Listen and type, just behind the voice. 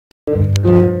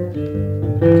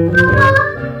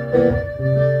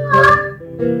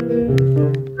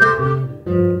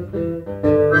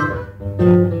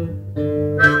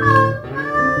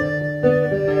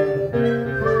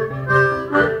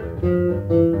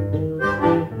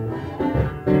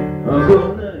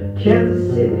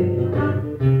Kansas City,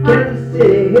 Kansas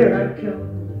City, here I come.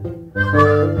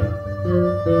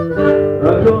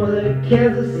 I'm going to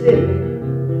Kansas City,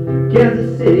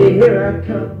 Kansas City, here I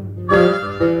come.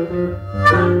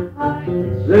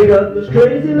 They got this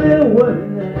crazy little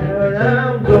woman there, and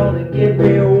I'm gonna get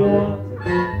me one.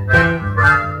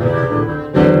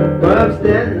 But I'm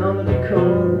standing on the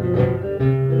corner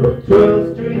of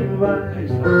 12th Street and Vine.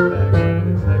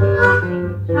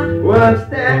 Well, I'm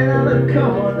standing on the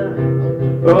corner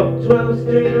of 12th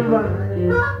Street and Vine.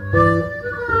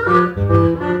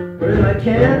 With my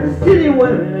Kansas City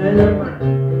women and my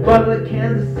bottle of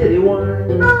Kansas City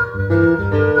wine.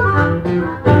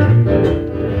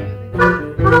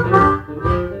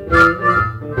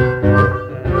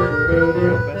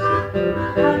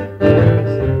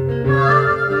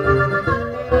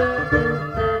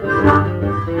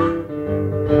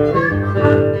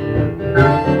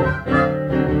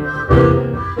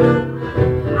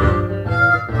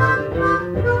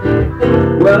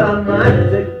 Well, I might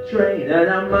take the train and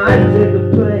I might take the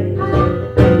plane.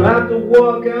 If I have to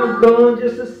walk, I'm going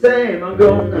just the same. I'm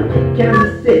going to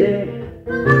Kansas City,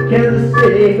 Kansas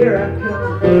City, here I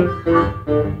come.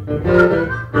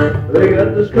 They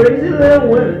got this crazy little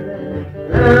women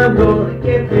there, and I'm gonna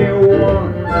get me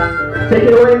one. Take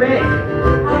it away, Mick.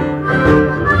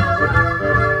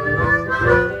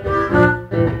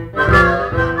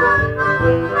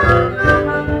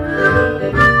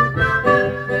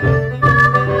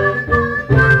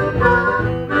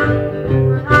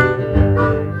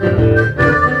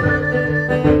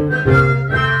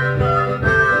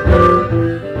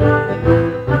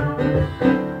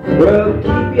 Well,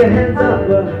 keep your hands up,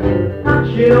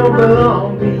 she don't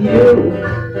belong to you.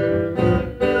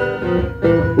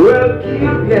 Well,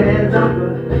 keep your hands up,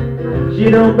 she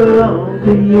don't belong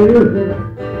to you.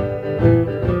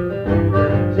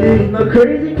 She's my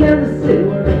crazy Kansas City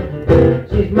woman,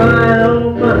 she's mine,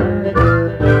 oh mine.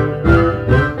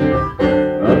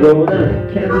 I'm going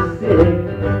to Kansas City,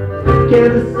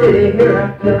 Kansas City, here I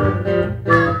come.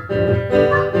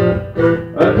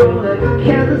 I'm going to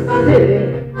Kansas City,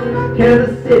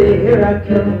 Kansas City, here I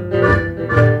come.